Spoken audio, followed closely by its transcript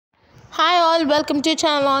Hi all, welcome to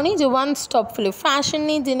channel on the one stop full fashion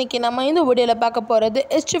needs. இன்னைக்கு நம்ம இந்த வீடியோல பார்க்க போறது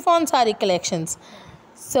is chiffon saree collections.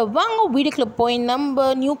 So வாங்க வீடியோக்குள்ள போய் நம்ம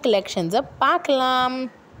நியூ collections பார்க்கலாம்.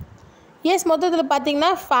 Yes, மொத்தத்துல பாத்தீங்கன்னா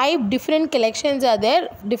 5 different collections are there.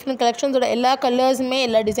 Different collections ஓட எல்லா கலர்ஸ்மே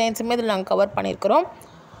எல்லா டிசைன்ஸ்மே இதல நாங்க கவர் பண்ணிருக்கோம்.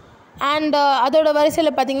 And அதோட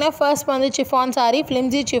வரிசையில பாத்தீங்கன்னா first வந்து chiffon saree,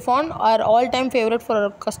 flimsy chiffon are all time favorite for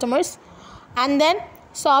our customers. And then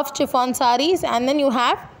soft chiffon sarees, and then you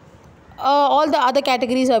have all the other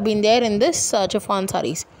categories have been there in this chiffon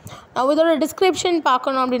sarees. Now with the description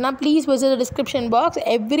please visit the description box.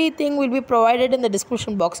 Everything will be provided in the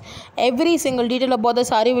description box. Every single detail about the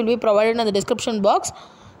saree will be provided in the description box.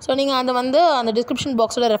 So நீங்க அந்த description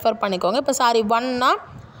box ல refer பண்ணிக்கோங்க. இப்ப saree 1 னா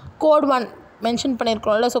code 1 mention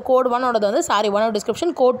பண்ணிருக்கோம்ல. So code 1 ஓடது வந்து saree 1 ஓட description,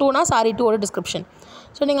 code 2 னா saree 2 ஓட description.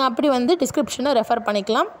 So நீங்க அப்படி வந்து description ரெஃபர்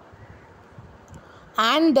பண்ணிக்கலாம்.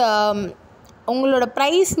 And உங்களோட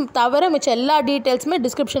ப்ரைஸ் தவிர மிச்ச எல்லா டீட்டெயில்ஸுமே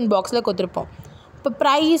டிஸ்கிரிப்ஷன் பாக்ஸில் கொடுத்துருப்போம். இப்போ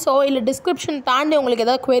ப்ரைஸோ இல்லை டிஸ்கிரிப்ஷன் தாண்டி உங்களுக்கு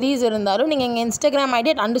ஏதாவது queries இருந்தாலும் நீங்கள் எங்கள் இன்ஸ்டாகிராம்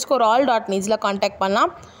ஐடி _all.needs காண்டாக்ட்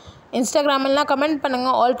பண்ணலாம். இன்ஸ்டாகிராமெல்லாம் கமெண்ட்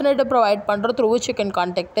பண்ணுங்கள். ஆல்டர்னேட்டிவ் ப்ரொவைட் பண்ணுறோம் through which you can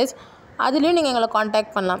contact us. அதுலேயும் நீங்கள் எங்களை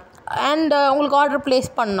காண்டாக்ட் பண்ணலாம். அண்ட் உங்களுக்கு ஆர்டர் ப்ளேஸ்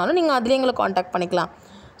பண்ணாலும் நீங்கள் அதுலேயும் எங்களை காண்டாக்ட் பண்ணிக்கலாம்.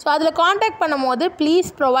 ஸோ அதில் காண்டாக்ட் பண்ணும் போது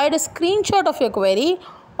please provide a screenshot of your query,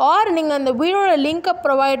 R நீங்கள் அந்த வீடியோட லிங்க்கை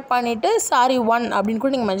ப்ரொவைட் பண்ணிவிட்டு saree 1 அப்படின்னு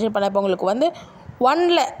கூட நீங்கள் மென்ஷன் பண்ணலாம். இப்போ உங்களுக்கு வந்து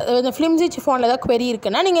 1ல் இந்த ஃபிலிம்ஸி சிஃபானில் ஏதாவது query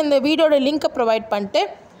இருக்குன்னா நீங்கள் இந்த வீடியோட லிங்க்கை ப்ரொவைட் பண்ணிட்டு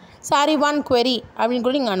saree 1 query அப்படின்னு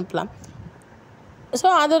கூட நீங்கள் அனுப்பலாம். ஸோ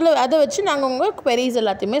அதை வச்சு நாங்கள் உங்கள் queries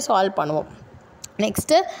எல்லாத்தையுமே சால்வ் பண்ணுவோம்.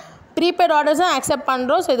 நெக்ஸ்ட்டு ப்ரீபெய்ட் ஆர்டர்ஸும் அக்செப்ட்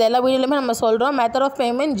பண்ணுறோம். ஸோ இது எல்லா வீடியோலையுமே நம்ம சொல்கிறோம். Method of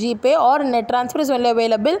payment GPay R net transfer is only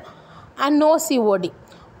available and no COD.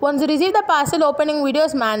 Once you receive the parcel, opening video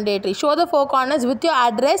is mandatory. Show the 4 corners with your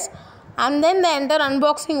address, and then the entire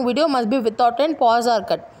unboxing video must be without any pause or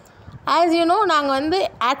cut. As you know, நாங்கள் வந்து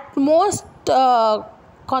at most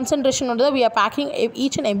concentration we are packing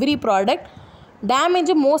each and every product.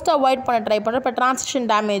 Damage most avoid பண்ண try பண்ணுறோம். இப்போ transition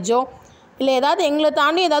டேமேஜோ இல்லை ஏதாவது எங்களை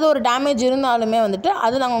தாண்டி ஏதாவது ஒரு டேமேஜ் இருந்தாலுமே வந்துட்டு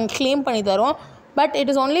அது நாங்கள் உங்களுக்கு க்ளைம் பண்ணி தரோம். But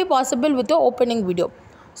it is only possible with opening video.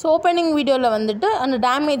 So opening வீடியோவில் வந்துட்டு அந்த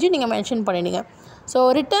டேமேஜும் நீங்கள் மென்ஷன் பண்ணிடுங்க. ஸோ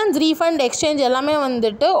ரிட்டர்ன்ஸ் ரீஃபண்ட் எக்ஸ்சேஞ்ச் எல்லாமே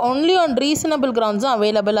வந்துட்டு ஒன்லி ஆன் ரீசனபிள் கிரவுண்ட்ஸ் தான்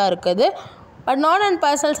அவைலபிளாக இருக்குது. But not and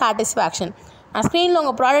personal satisfaction. நான் ஸ்க்ரீனில்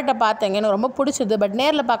உங்கள் ப்ராடக்ட்டை பார்த்தேங்க, எனக்கு ரொம்ப பிடிச்சது, பட்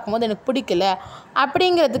நேரில் பார்க்கும்போது எனக்கு பிடிக்கல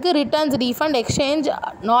அப்படிங்கிறதுக்கு returns refund exchange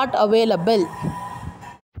not available.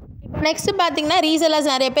 இப்போ நெக்ஸ்ட்டு பார்த்தீங்கன்னா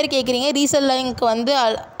ரீசெல்லர்ஸ் நிறைய பேர் கேட்குறீங்க, ரீசெல்லருக்கு வந்து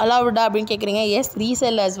அலவுடா அப்படின்னு கேட்குறீங்க. எஸ்,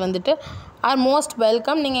 ரீசெல்லர்ஸ் வந்துட்டு ஆர் மோஸ்ட்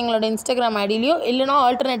வெல்கம். நீங்கள் எங்களோட இன்ஸ்டாகிராம் ஐடியிலையோ இல்லைனா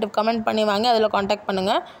ஆல்டர்னேட்டிவ் கமெண்ட் பண்ணி வாங்க, அதில் காண்டாக்ட்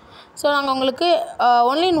பண்ணுங்கள். ஸோ நாங்கள் உங்களுக்கு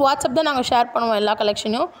ஒன்லி இன் வாட்ஸ்அப் தான் நாங்கள் ஷேர் பண்ணுவோம் எல்லா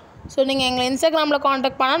கலெக்ஷனையும். ஸோ நீங்கள் எங்களை இன்ஸ்டாகிராமில்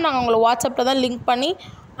காண்டாக்ட் பண்ணால் நாங்கள் உங்களை வாட்ஸ்அப்பில் தான் லிங்க் பண்ணி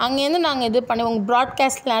அங்கேருந்து நாங்கள் இது பண்ணி உங்கள்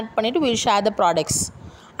ப்ராட்காஸ்ட்டில் ஆட் பண்ணிவிட்டு will share the products.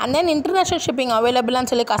 And then international shipping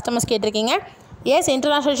அவைலபிளான்னு சொல்லி கஸ்டமர்ஸ் கேட்டிருக்கீங்க. S,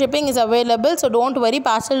 international shipping is available. So don't worry,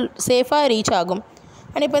 parcel சேஃபாக ரீச் ஆகும்.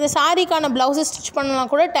 அண்ட் இப்போ இந்த சாரீக்கான ப்ளவுஸஸ் ஸ்டிச் பண்ணலாம்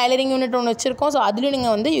கூட டைலரிங் யூனிட் ஒன்று வச்சுருக்கோம். ஸோ அதுலேயும்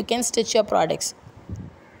நீங்கள் வந்து you can stitch your products.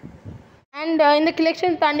 And இந்த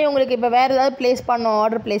கலெக்ஷன் தாண்டி உங்களுக்கு இப்போ வேறு ஏதாவது ப்ளேஸ் பண்ணோம்,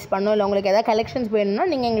 ஆர்டர் ப்ளேஸ் பண்ணோம், இல்லை உங்களுக்கு எதாவது கலெக்ஷன்ஸ் வேணும்னா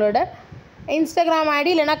நீங்கள் எங்களோட இன்ஸ்டாகிராம்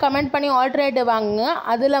ஐடி இல்லைனா கமெண்ட் பண்ணி ஆல்டர்னேட்டிவ் வாங்குங்க.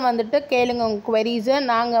 அதில் வந்துட்டு கேளுங்க உங்கள் queries-ஐ.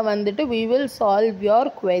 நாங்கள் வந்துட்டு we will solve your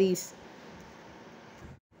queries.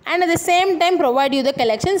 And at the same time provide you the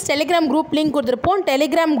collections. Telegram group link கொடுத்துருப்போம்.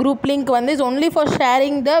 Telegram group link வந்து is only for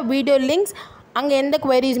sharing the video links. அங்கே எந்த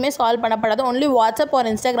queriesமே solve பண்ணப்படாது. only WhatsApp or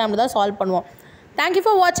Instagram தான் solve பண்ணுவோம். Thank you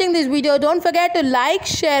for watching this video. Don't forget to like,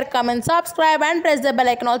 share, comment, subscribe and press the bell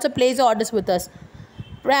icon. Also place your orders with us.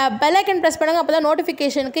 Bell icon press பண்ணுங்க, அப்போ தான்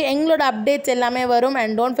நோட்டிஃபிகேஷனுக்கு எங்களோட updates எல்லாமே வரும்.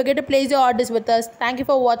 And don't forget to place your orders with us. Thank you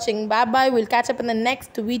for watching. Bye bye. We'll catch up in the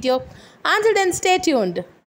next video. Until then, stay tuned.